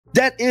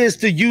That is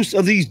the use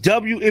of these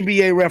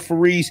WNBA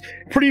referees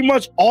pretty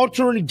much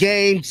altering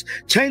games,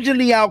 changing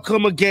the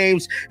outcome of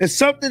games, and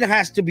something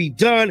has to be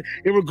done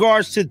in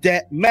regards to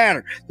that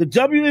matter. The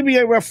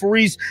WNBA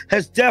referees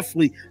has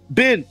definitely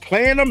been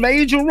playing a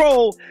major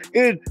role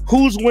in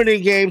who's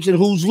winning games and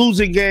who's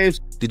losing games.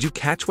 Did you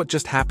catch what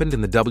just happened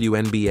in the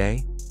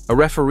WNBA? A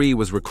referee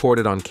was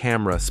recorded on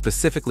camera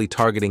specifically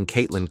targeting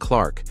Caitlin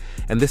Clark,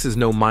 and this is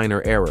no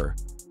minor error.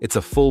 It's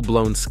a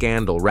full-blown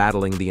scandal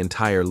rattling the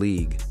entire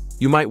league.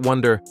 You might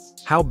wonder,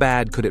 how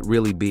bad could it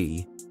really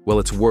be? Well,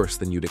 it's worse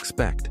than you'd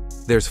expect.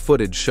 There's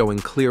footage showing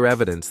clear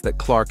evidence that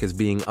Clark is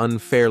being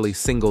unfairly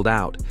singled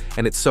out,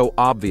 and it's so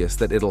obvious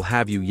that it'll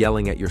have you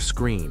yelling at your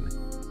screen.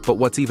 But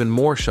what's even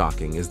more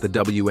shocking is the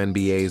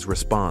WNBA's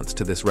response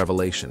to this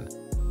revelation.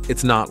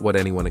 It's not what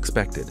anyone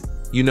expected.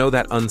 You know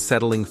that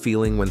unsettling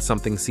feeling when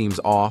something seems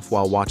off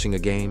while watching a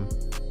game?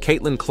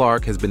 Caitlin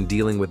Clark has been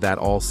dealing with that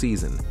all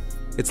season.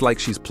 It's like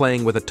she's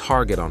playing with a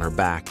target on her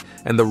back,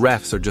 and the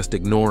refs are just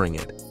ignoring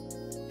it.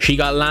 She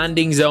got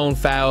landing zone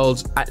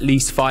fouls at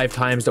least 5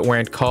 times that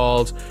weren't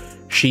called.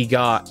 She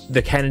got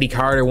the Kennedy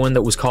Carter one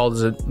that was called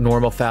as a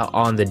normal foul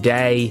on the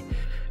day.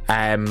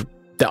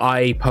 The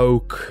eye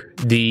poke,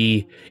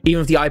 even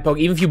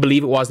if you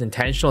believe it wasn't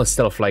intentional, it's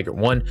still a flagrant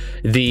one.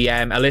 The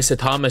Alyssa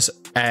Thomas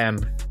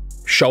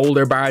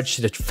shoulder barge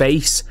to the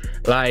face,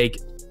 like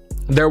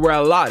there were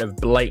a lot of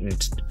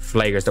blatant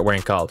flaggers that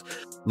weren't called.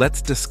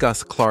 Let's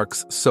discuss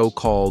Clark's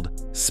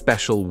so-called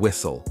special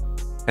whistle.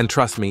 And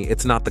trust me,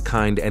 it's not the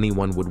kind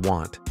anyone would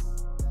want.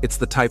 It's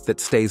the type that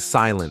stays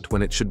silent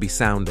when it should be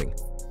sounding,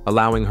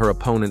 allowing her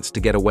opponents to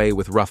get away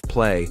with rough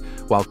play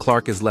while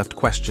Clark is left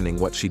questioning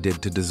what she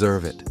did to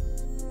deserve it.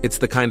 It's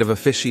the kind of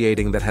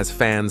officiating that has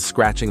fans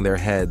scratching their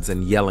heads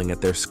and yelling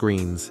at their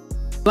screens.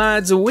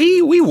 Lads,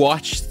 we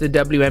watched the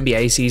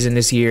WNBA season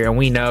this year, and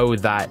we know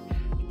that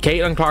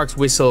Caitlin Clark's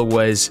whistle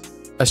was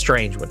a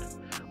strange one.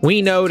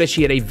 We know that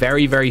she had a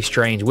very, very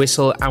strange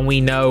whistle, and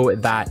we know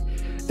that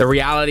the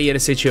reality of the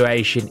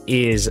situation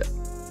is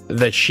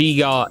that she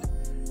got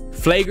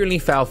flagrantly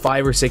fouled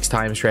 5 or 6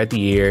 times throughout the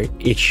year.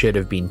 It should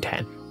have been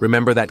 10.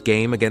 Remember that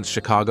game against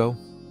Chicago?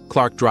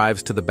 Clark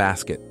drives to the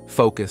basket,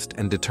 focused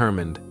and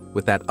determined,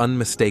 with that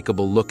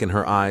unmistakable look in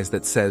her eyes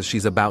that says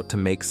she's about to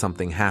make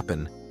something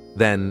happen.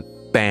 Then,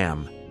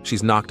 bam,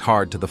 she's knocked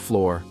hard to the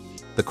floor.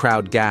 The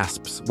crowd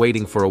gasps,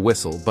 waiting for a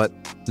whistle, but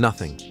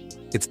nothing.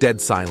 It's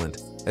dead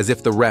silent, as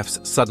if the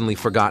refs suddenly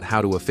forgot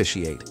how to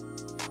officiate.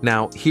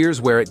 Now,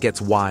 here's where it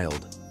gets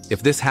wild.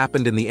 If this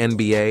happened in the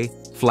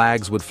NBA,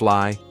 flags would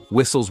fly,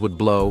 whistles would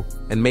blow,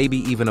 and maybe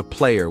even a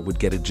player would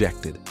get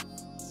ejected.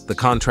 The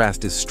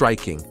contrast is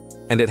striking,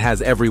 and it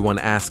has everyone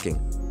asking,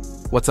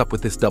 what's up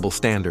with this double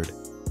standard?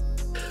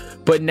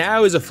 But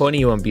now is a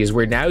funny one, because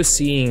we're now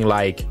seeing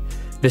like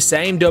the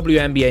same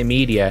WNBA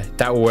media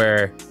that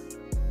were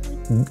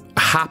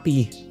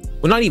happy.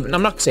 Well, not even,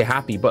 I'm not gonna say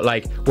happy, but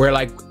like, we're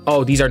like,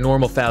 oh, these are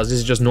normal fouls, this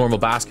is just normal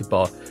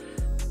basketball.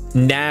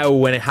 Now,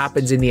 when it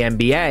happens in the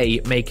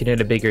NBA, making it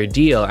a bigger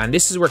deal. And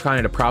this is where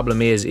kind of the problem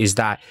is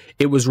that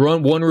it was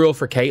one rule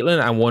for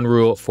Caitlin and one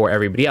rule for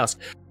everybody else.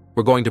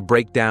 We're going to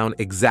break down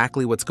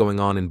exactly what's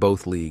going on in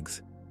both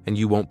leagues, and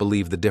you won't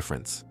believe the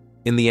difference.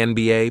 In the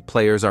NBA,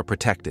 players are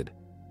protected.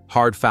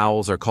 Hard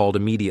fouls are called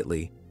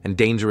immediately, and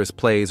dangerous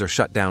plays are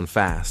shut down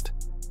fast.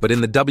 But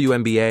in the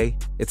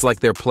WNBA, it's like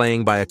they're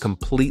playing by a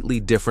completely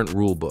different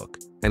rulebook,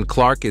 and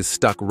Clark is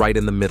stuck right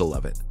in the middle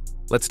of it.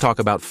 Let's talk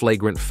about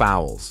flagrant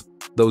fouls.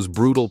 Those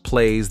brutal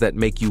plays that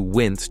make you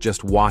wince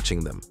just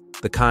watching them.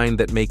 The kind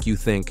that make you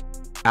think,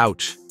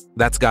 ouch,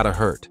 that's gotta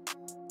hurt.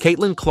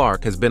 Caitlin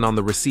Clark has been on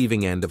the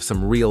receiving end of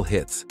some real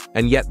hits,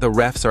 and yet the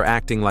refs are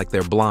acting like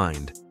they're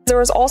blind. There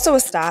was also a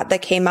stat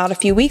that came out a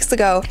few weeks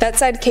ago that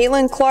said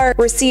Caitlin Clark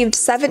received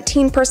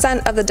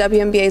 17% of the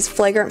WNBA's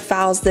flagrant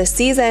fouls this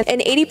season,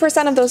 and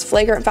 80% of those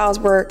flagrant fouls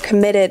were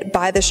committed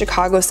by the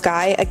Chicago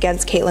Sky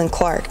against Caitlin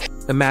Clark.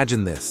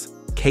 Imagine this,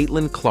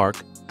 Caitlin Clark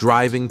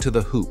driving to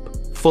the hoop,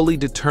 fully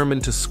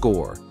determined to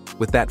score,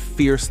 with that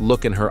fierce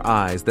look in her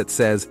eyes that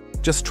says,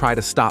 just try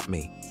to stop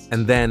me.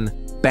 And then,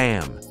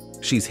 bam,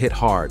 she's hit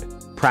hard,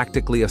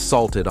 practically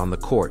assaulted on the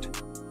court.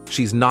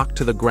 She's knocked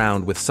to the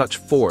ground with such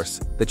force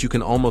that you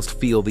can almost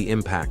feel the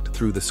impact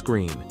through the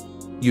screen.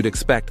 You'd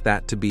expect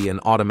that to be an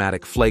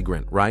automatic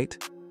flagrant, right?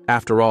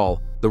 After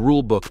all, the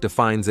rulebook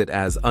defines it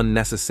as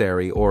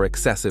unnecessary or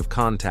excessive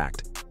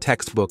contact,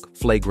 textbook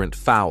flagrant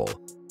foul.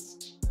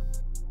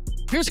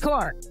 Here's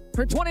Clark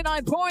for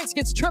 29 points,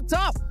 gets tripped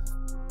up.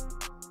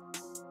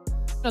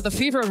 Now, the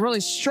Fever really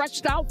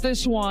stretched out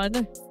this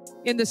one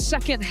in the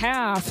second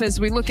half as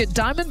we look at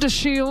Diamond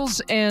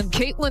DeShields and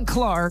Caitlin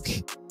Clark.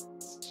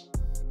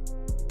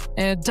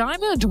 And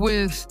Diamond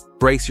with...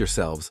 Brace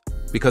yourselves,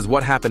 because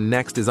what happened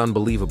next is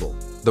unbelievable.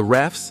 The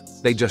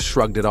refs, they just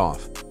shrugged it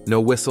off. No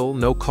whistle,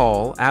 no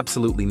call,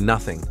 absolutely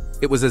nothing.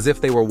 It was as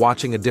if they were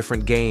watching a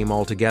different game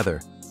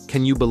altogether.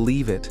 Can you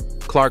believe it?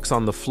 Clark's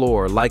on the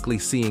floor, likely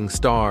seeing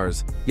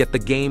stars, yet the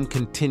game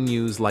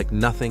continues like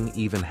nothing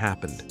even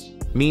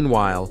happened.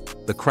 Meanwhile,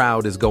 the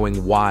crowd is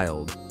going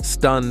wild,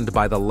 stunned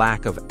by the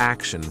lack of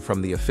action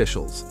from the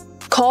officials.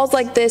 Calls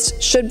like this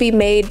should be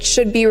made,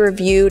 should be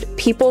reviewed.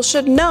 People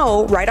should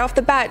know right off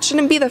the bat. It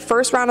shouldn't be the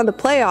first round of the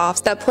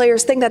playoffs that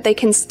players think that they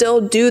can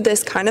still do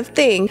this kind of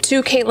thing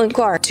to Caitlin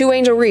Clark, to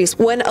Angel Reese.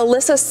 When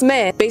Alyssa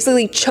Smith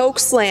basically choke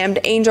slammed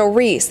Angel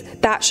Reese,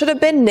 that should have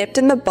been nipped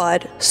in the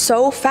bud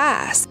so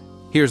fast.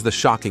 Here's the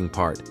shocking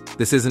part.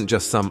 This isn't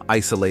just some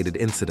isolated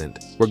incident.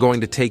 We're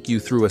going to take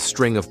you through a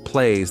string of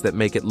plays that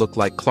make it look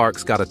like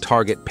Clark's got a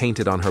target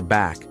painted on her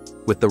back,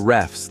 with the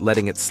refs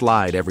letting it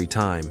slide every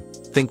time.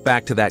 Think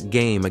back to that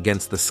game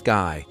against the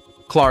Sky.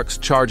 Clark's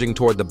charging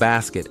toward the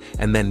basket,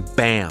 and then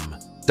bam!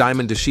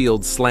 Diamond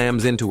DeShields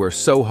slams into her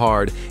so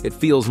hard, it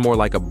feels more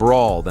like a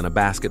brawl than a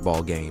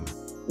basketball game.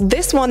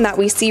 This one that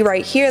we see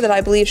right here that I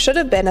believe should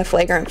have been a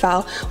flagrant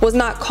foul was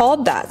not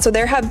called that. So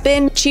there have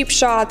been cheap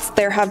shots,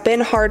 there have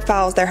been hard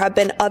fouls, there have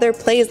been other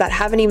plays that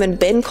haven't even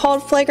been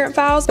called flagrant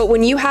fouls. But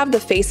when you have the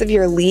face of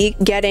your league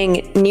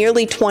getting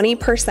nearly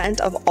 20%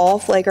 of all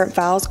flagrant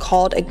fouls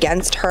called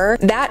against her,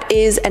 that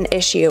is an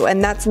issue.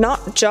 And that's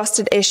not just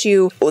an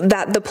issue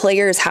that the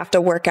players have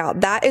to work out.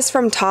 That is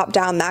from top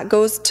down. That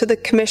goes to the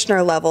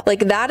commissioner level.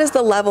 Like, that is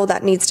the level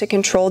that needs to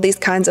control these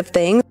kinds of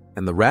things.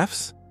 And the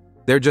refs?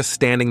 They're just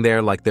standing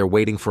there like they're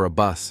waiting for a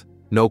bus.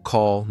 No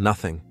call,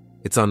 nothing.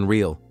 It's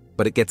unreal,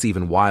 but it gets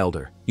even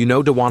wilder. You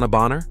know DeWanna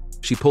Bonner?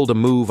 She pulled a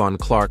move on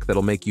Clark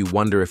that'll make you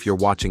wonder if you're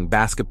watching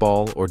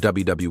basketball or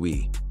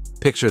WWE.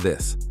 Picture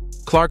this.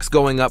 Clark's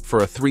going up for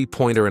a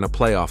three-pointer in a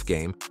playoff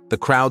game. The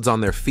crowd's on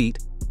their feet.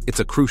 It's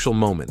a crucial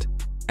moment.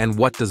 And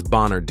what does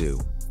Bonner do?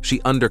 She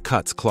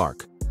undercuts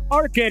Clark.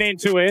 Or get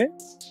into it.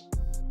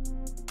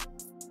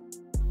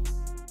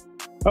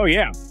 Oh,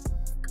 yeah.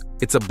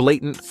 It's a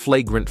blatant,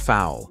 flagrant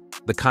foul.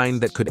 The kind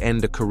that could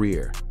end a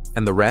career.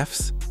 And the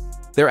refs?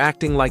 They're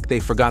acting like they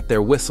forgot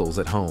their whistles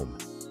at home.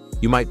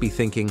 You might be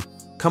thinking,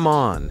 come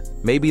on,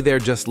 maybe they're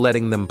just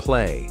letting them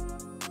play.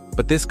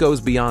 But this goes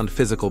beyond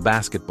physical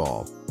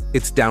basketball.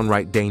 It's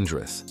downright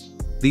dangerous.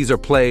 These are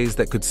plays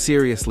that could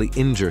seriously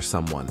injure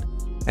someone.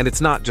 And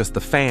it's not just the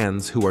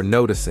fans who are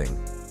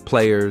noticing.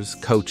 Players,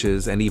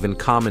 coaches, and even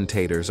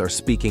commentators are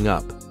speaking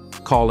up,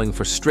 calling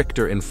for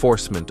stricter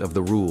enforcement of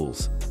the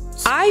rules.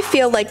 I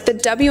feel like the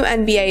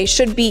WNBA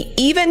should be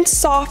even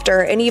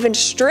softer and even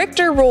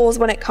stricter rules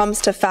when it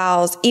comes to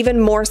fouls, even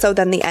more so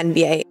than the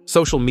NBA.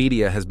 Social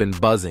media has been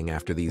buzzing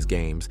after these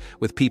games,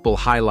 with people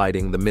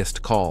highlighting the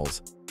missed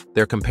calls.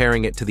 They're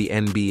comparing it to the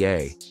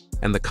NBA,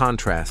 and the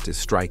contrast is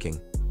striking.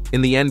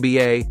 In the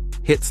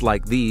NBA, hits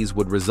like these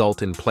would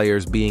result in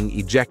players being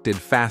ejected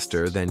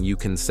faster than you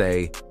can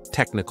say,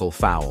 technical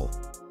foul.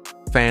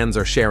 Fans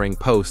are sharing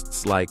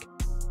posts like,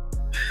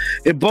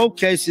 in both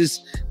cases,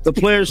 the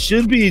players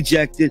should be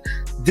ejected.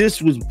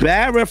 This was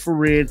bad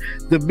refereeing.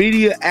 The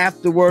media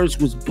afterwards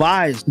was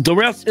biased. The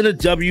refs in the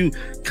W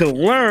can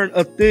learn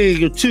a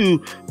thing or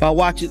two by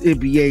watching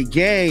NBA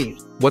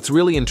games. What's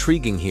really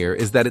intriguing here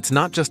is that it's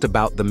not just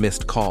about the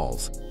missed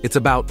calls. It's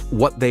about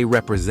what they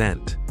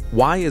represent.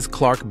 Why is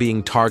Clark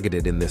being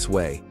targeted in this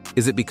way?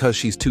 Is it because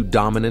she's too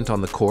dominant on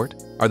the court?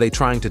 Are they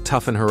trying to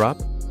toughen her up?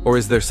 Or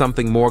is there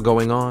something more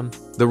going on?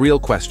 The real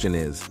question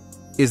is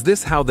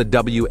this how the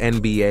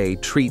WNBA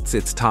treats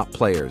its top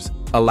players,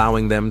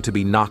 allowing them to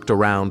be knocked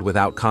around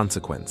without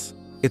consequence?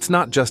 It's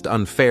not just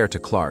unfair to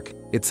Clark,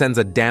 it sends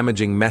a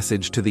damaging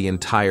message to the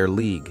entire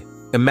league.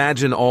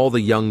 Imagine all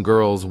the young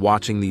girls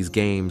watching these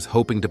games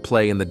hoping to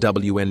play in the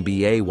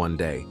WNBA one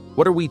day.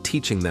 What are we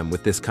teaching them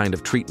with this kind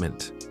of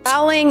treatment?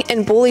 Fouling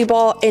and bully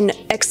ball and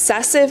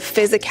excessive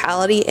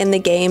physicality in the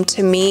game,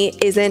 to me,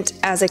 isn't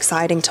as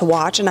exciting to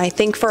watch. And I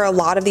think for a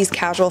lot of these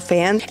casual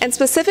fans, and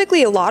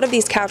specifically a lot of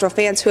these casual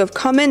fans who have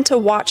come into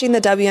watching the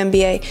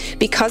WNBA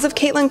because of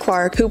Caitlin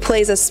Clark, who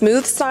plays a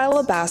smooth style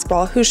of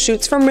basketball, who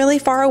shoots from really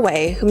far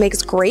away, who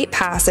makes great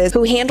passes,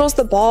 who handles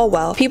the ball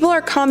well, people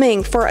are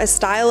coming for a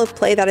style of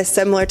play that is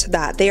similar to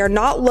that. They are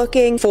not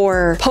looking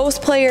for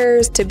post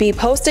players to be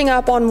posting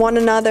up on one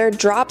another,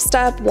 drop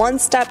step, one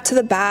step to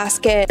the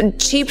basket,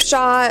 cheap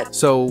shot.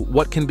 So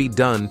what can be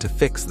done to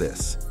fix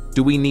this?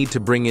 Do we need to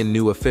bring in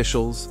new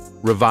officials,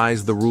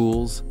 revise the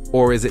rules,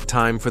 or is it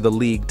time for the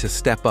league to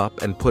step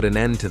up and put an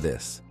end to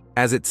this?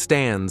 As it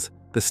stands,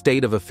 the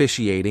state of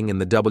officiating in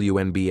the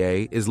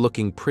WNBA is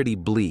looking pretty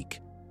bleak,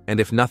 and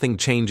if nothing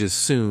changes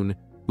soon,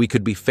 we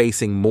could be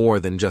facing more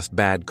than just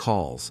bad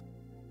calls.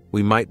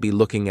 We might be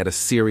looking at a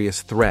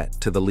serious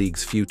threat to the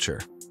league's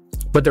future.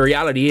 But the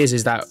reality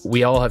is that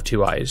we all have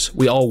two eyes.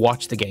 We all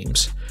watch the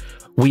games.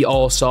 We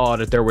all saw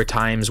that there were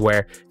times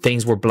where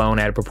things were blown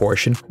out of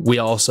proportion. We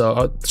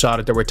also saw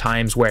that there were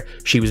times where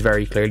she was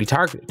very clearly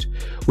targeted.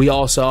 We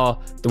all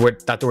saw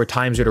that there were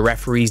times where the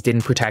referees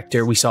didn't protect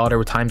her. We saw there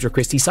were times where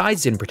Christy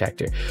Sides didn't protect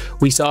her.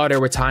 We saw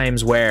there were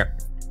times where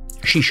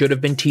she should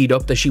have been teed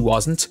up that she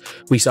wasn't.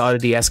 We saw the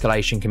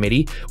de-escalation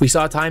committee. We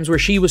saw times where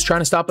she was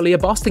trying to stop Aaliyah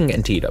Boston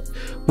getting teed up.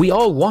 We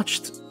all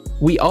watched.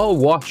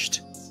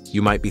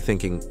 You might be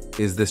thinking,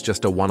 is this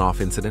just a one-off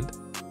incident?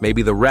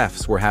 Maybe the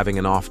refs were having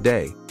an off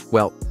day.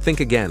 Well,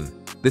 think again.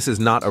 This is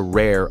not a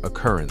rare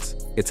occurrence.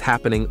 It's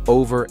happening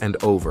over and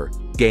over,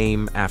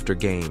 game after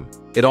game.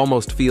 It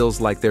almost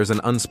feels like there's an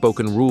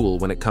unspoken rule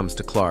when it comes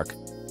to Clark.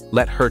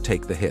 Let her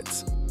take the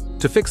hits.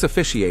 To fix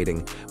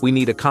officiating, we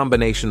need a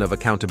combination of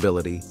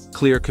accountability,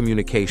 clear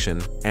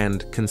communication,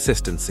 and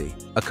consistency.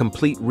 A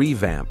complete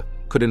revamp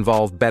could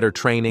involve better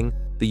training,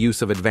 the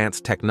use of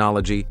advanced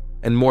technology,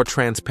 and more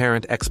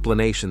transparent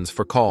explanations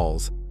for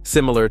calls,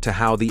 similar to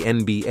how the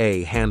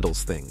NBA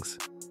handles things.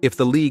 If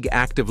the league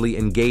actively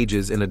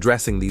engages in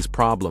addressing these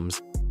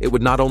problems, it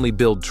would not only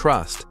build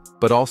trust,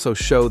 but also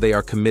show they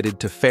are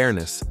committed to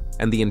fairness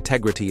and the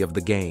integrity of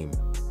the game.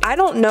 I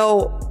don't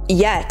know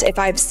yet if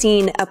I've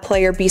seen a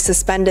player be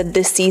suspended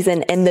this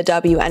season in the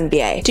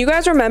WNBA. Do you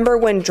guys remember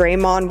when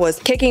Draymond was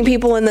kicking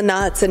people in the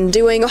nuts and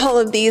doing all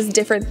of these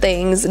different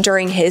things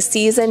during his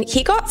season?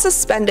 He got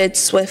suspended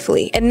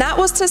swiftly, and that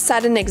was to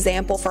set an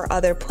example for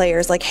other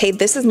players, like, hey,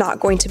 this is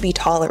not going to be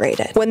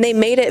tolerated. When they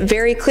made it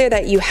very clear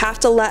that you have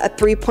to let a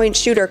three-point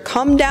shooter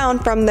come down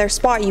from their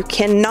spot, you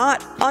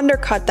cannot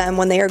undercut them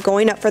when they are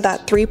going up for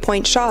that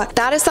three-point shot.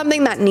 That is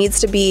something that needs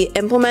to be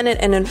implemented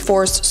and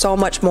enforced so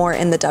much more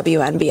in the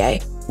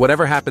WNBA.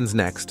 Whatever happens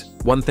next,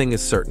 one thing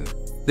is certain.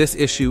 This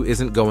issue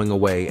isn't going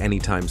away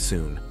anytime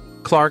soon.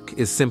 Clark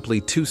is simply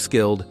too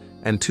skilled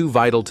and too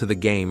vital to the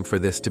game for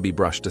this to be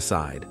brushed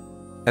aside.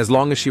 As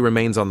long as she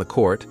remains on the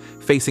court,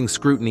 facing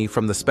scrutiny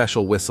from the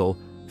special whistle,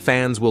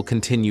 fans will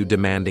continue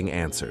demanding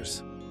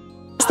answers.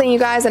 Thing, you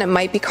guys, and it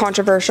might be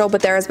controversial, but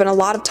there has been a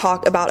lot of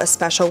talk about a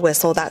special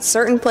whistle that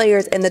certain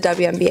players in the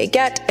WNBA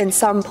get and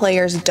some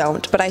players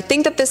don't. But I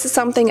think that this is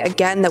something,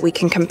 again, that we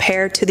can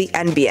compare to the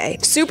NBA.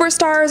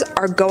 Superstars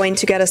are going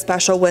to get a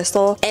special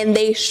whistle, and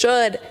they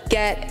should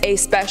get a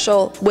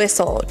special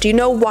whistle. Do you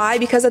know why?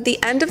 Because at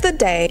the end of the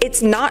day,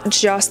 it's not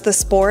just the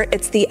sport,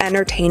 it's the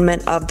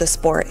entertainment of the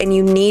sport, and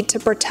you need to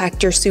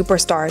protect your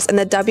superstars. And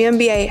the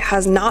WNBA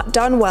has not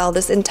done well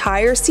this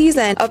entire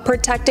season of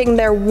protecting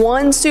their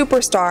one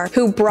superstar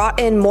who brought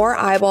in more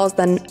eyeballs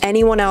than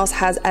anyone else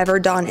has ever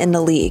done in the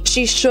league.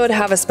 She should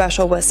have a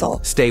special whistle.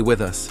 Stay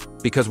with us,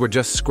 because we're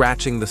just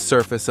scratching the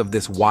surface of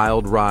this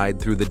wild ride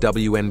through the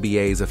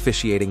WNBA's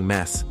officiating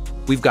mess.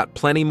 We've got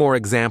plenty more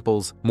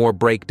examples, more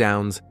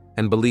breakdowns,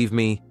 and believe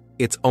me,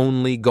 it's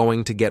only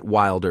going to get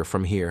wilder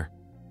from here.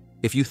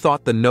 If you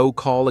thought the no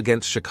call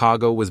against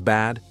Chicago was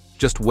bad,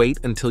 just wait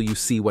until you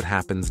see what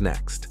happens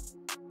next.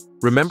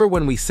 Remember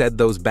when we said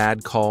those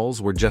bad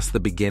calls were just the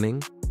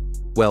beginning?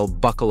 Well,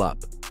 buckle up,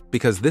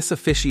 because this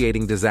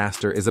officiating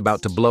disaster is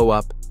about to blow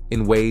up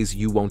in ways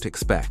you won't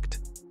expect.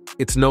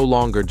 It's no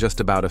longer just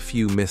about a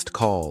few missed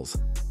calls.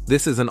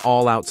 This is an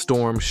all-out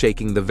storm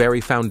shaking the very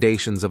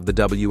foundations of the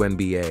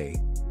WNBA.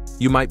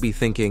 You might be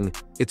thinking,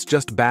 it's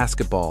just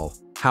basketball,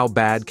 how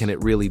bad can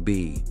it really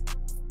be?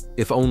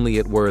 If only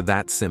it were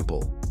that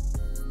simple.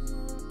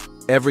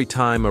 Every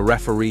time a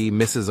referee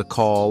misses a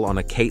call on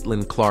a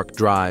Caitlin Clark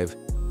drive,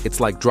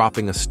 it's like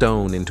dropping a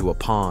stone into a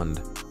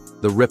pond.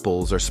 The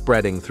ripples are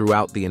spreading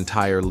throughout the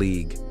entire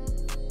league.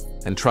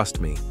 And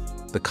trust me,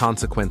 the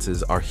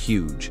consequences are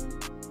huge.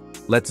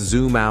 Let's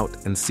zoom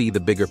out and see the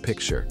bigger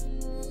picture.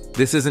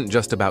 This isn't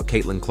just about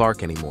Caitlin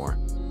Clark anymore.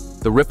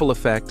 The ripple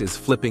effect is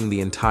flipping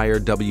the entire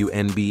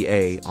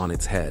WNBA on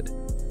its head.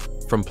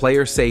 From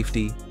player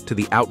safety to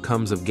the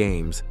outcomes of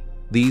games,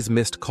 these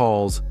missed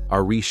calls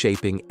are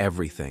reshaping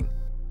everything.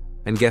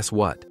 And guess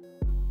what?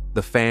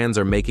 The fans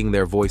are making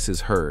their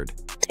voices heard.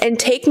 And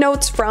take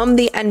notes from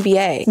the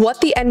NBA.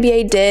 What the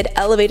NBA did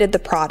elevated the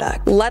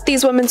product. Let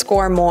these women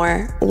score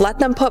more, let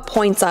them put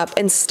points up,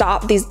 and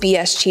stop these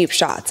BS cheap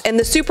shots. And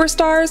the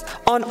superstars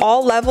on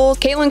all levels,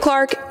 Caitlin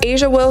Clark,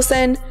 A'ja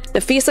Wilson,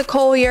 Nafisa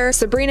Collier,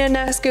 Sabrina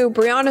Ionescu,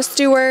 Breanna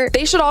Stewart,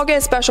 they should all get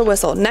a special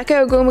whistle.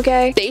 Nneka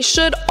Ogwumike, they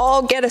should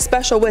all get a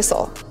special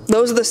whistle.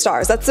 Those are the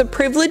stars. That's the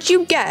privilege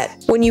you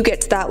get when you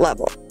get to that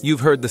level.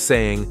 You've heard the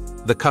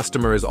saying, the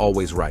customer is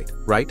always right,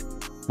 right?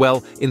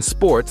 Well, in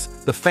sports,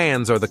 the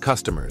fans are the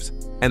customers,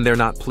 and they're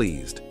not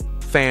pleased.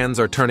 Fans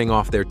are turning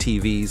off their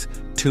TVs,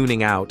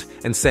 tuning out,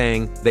 and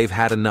saying they've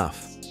had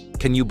enough.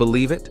 Can you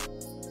believe it?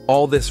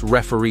 All this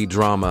referee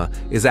drama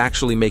is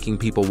actually making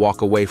people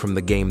walk away from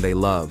the game they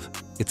love.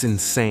 It's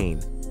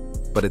insane,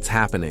 but it's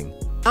happening.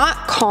 Not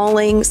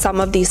calling some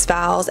of these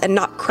fouls and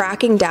not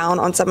cracking down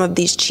on some of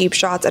these cheap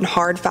shots and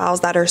hard fouls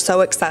that are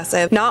so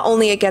excessive, not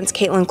only against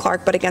Caitlin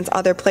Clark, but against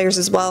other players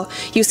as well.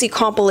 You see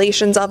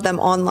compilations of them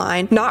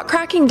online. Not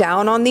cracking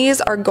down on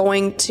these are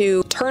going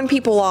to turn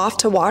people off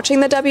to watching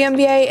the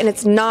WNBA, and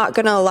it's not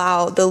going to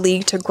allow the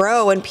league to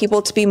grow and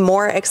people to be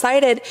more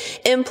excited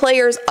in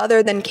players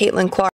other than Caitlin Clark.